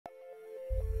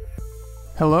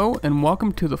Hello and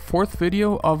welcome to the fourth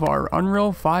video of our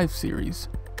Unreal 5 series.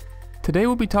 Today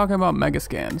we'll be talking about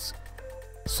Megascans.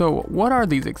 So what are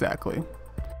these exactly?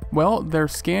 Well, they're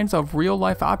scans of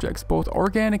real-life objects, both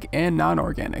organic and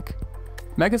non-organic.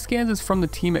 Megascans is from the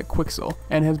team at Quixel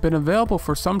and has been available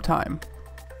for some time.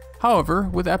 However,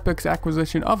 with Epic's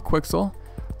acquisition of Quixel,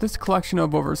 this collection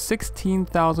of over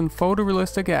 16,000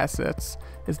 photorealistic assets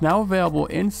is now available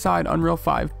inside Unreal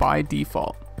 5 by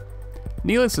default.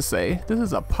 Needless to say, this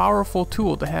is a powerful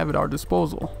tool to have at our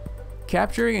disposal.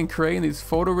 Capturing and creating these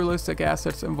photorealistic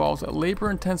assets involves a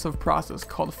labor-intensive process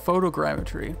called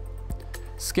photogrammetry.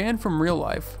 Scanned from real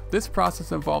life, this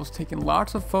process involves taking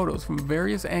lots of photos from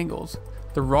various angles.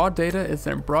 The raw data is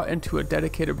then brought into a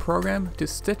dedicated program to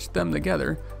stitch them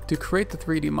together to create the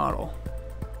 3D model.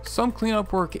 Some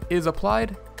cleanup work is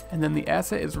applied, and then the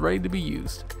asset is ready to be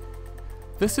used.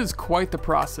 This is quite the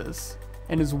process,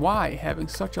 and is why having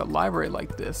such a library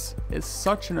like this is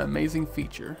such an amazing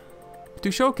feature. To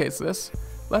showcase this,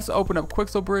 let's open up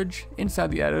Quixel Bridge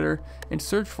inside the editor and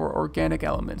search for organic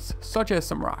elements, such as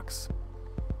some rocks.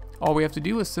 All we have to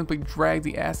do is simply drag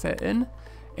the asset in,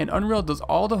 and Unreal does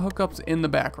all the hookups in the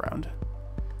background.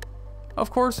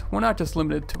 Of course, we're not just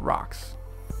limited to rocks.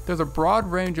 There's a broad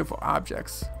range of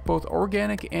objects, both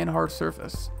organic and hard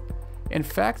surface. In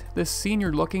fact, this scene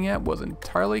you're looking at was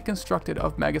entirely constructed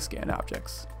of Megascan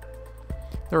objects.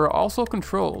 There are also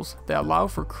controls that allow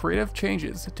for creative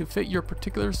changes to fit your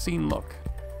particular scene look.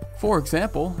 For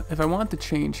example, if I want to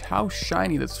change how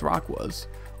shiny this rock was,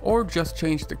 or just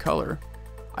change the color,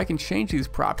 I can change these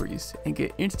properties and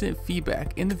get instant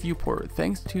feedback in the viewport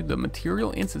thanks to the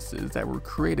material instances that were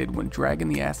created when dragging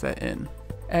the asset in.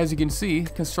 As you can see,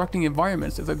 constructing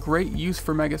environments is a great use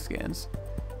for Megascans.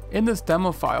 In this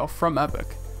demo file from Epic,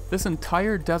 this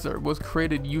entire desert was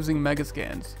created using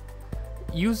Megascans.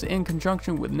 Used in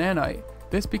conjunction with Nanite,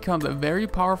 this becomes a very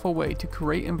powerful way to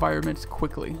create environments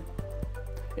quickly.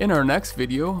 In our next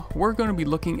video, we're going to be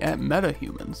looking at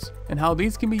metahumans and how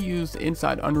these can be used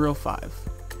inside Unreal 5.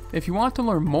 If you want to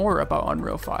learn more about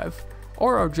Unreal 5,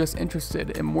 or are just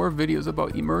interested in more videos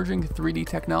about emerging 3D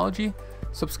technology,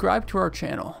 subscribe to our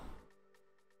channel.